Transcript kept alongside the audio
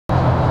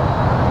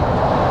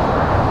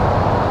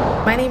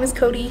name is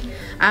Cody.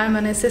 I'm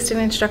an assistant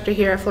instructor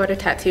here at Florida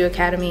Tattoo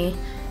Academy,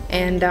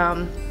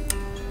 and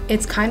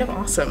it's kind of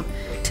awesome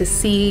to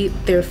see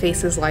their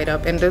faces light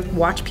up and to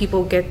watch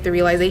people get the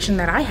realization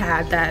that I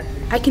had, that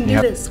I can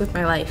do this with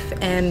my life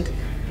and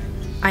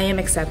I am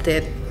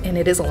accepted and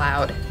it is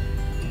allowed.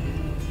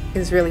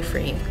 Is really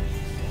freeing.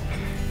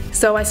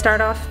 So I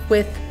start off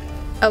with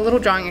a little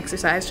drawing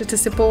exercise, just a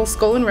simple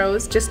skull and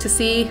rose, just to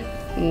see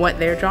what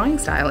their drawing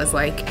style is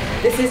like.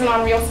 This isn't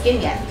on real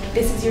skin yet.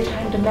 This is your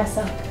time to mess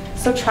up.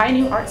 So try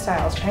new art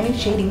styles, try new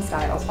shading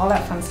styles, all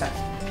that fun stuff.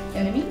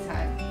 In the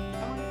meantime,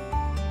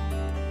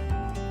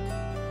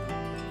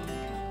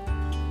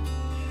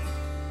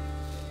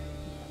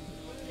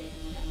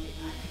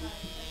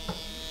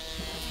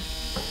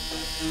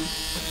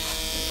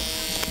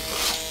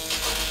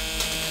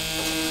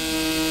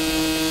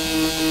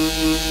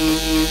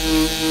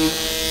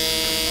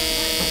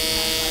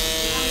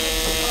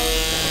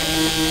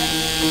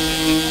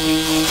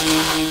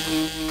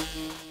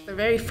 the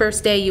very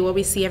first day you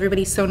always see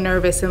everybody so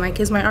nervous and like,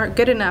 is my art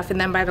good enough? And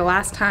then by the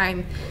last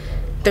time,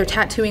 they're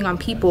tattooing on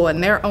people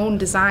and their own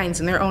designs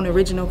and their own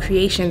original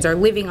creations are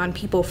living on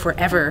people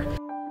forever.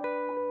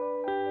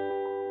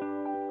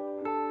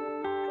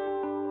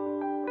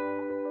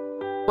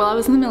 Well, I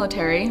was in the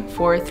military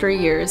for 3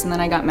 years and then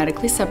I got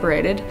medically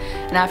separated,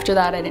 and after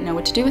that I didn't know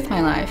what to do with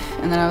my life.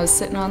 And then I was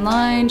sitting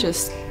online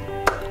just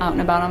out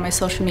and about on my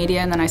social media,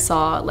 and then I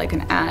saw like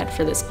an ad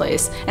for this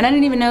place, and I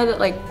didn't even know that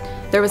like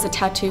there was a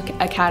tattoo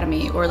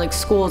academy or like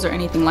schools or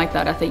anything like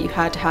that. I thought you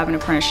had to have an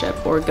apprenticeship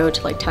or go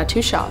to like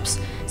tattoo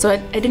shops, so I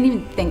didn't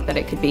even think that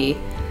it could be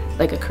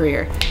like a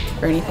career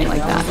or anything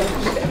like that.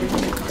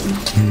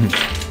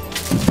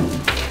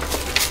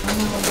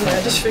 Yeah,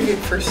 I just figured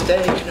first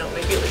day, you know,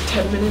 maybe like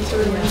 10 minutes or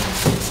whatever.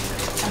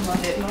 I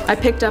love it. I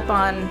picked up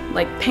on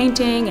like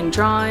painting and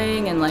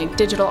drawing and like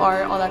digital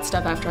art, all that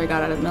stuff after I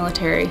got out of the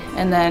military.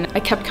 And then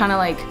I kept kind of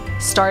like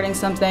starting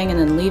something and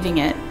then leaving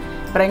it.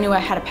 But I knew I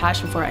had a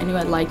passion for it. I knew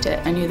I liked it.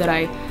 I knew that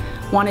I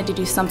wanted to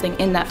do something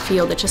in that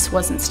field that just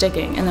wasn't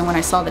sticking. And then when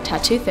I saw the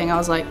tattoo thing, I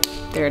was like,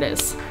 there it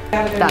is.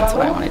 That's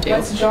what I want to do.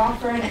 Let's draw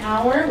for an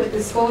hour with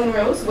the skull and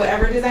rose,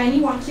 whatever design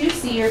you want to,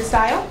 see your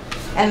style.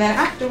 And then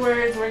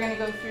afterwards, we're gonna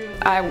go through.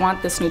 I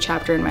want this new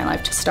chapter in my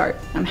life to start.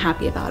 I'm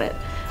happy about it.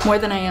 More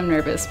than I am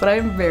nervous, but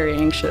I'm very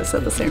anxious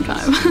at the same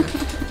time.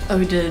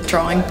 We did a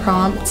drawing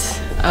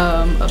prompt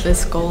of a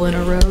skull and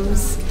a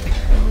rose.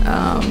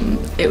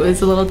 It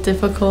was a little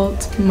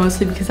difficult,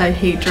 mostly because I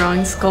hate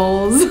drawing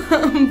skulls.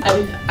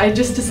 I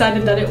just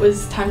decided that it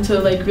was time to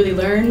like really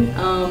learn.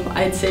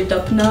 I had saved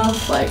up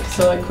enough, like,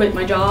 so I quit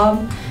my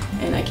job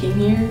and I came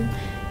here.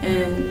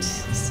 And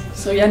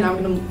so yeah, now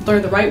I'm gonna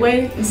learn the right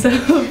way instead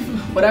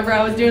of whatever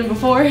I was doing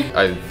before.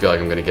 I feel like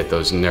I'm gonna get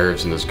those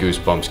nerves and those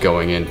goosebumps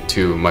going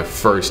into my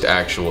first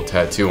actual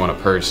tattoo on a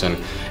person,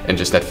 and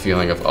just that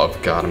feeling of, oh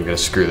God, I'm gonna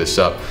screw this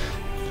up.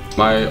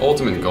 My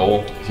ultimate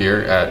goal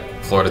here at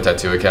Florida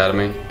Tattoo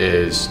Academy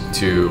is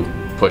to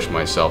push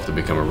myself to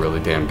become a really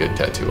damn good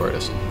tattoo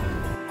artist.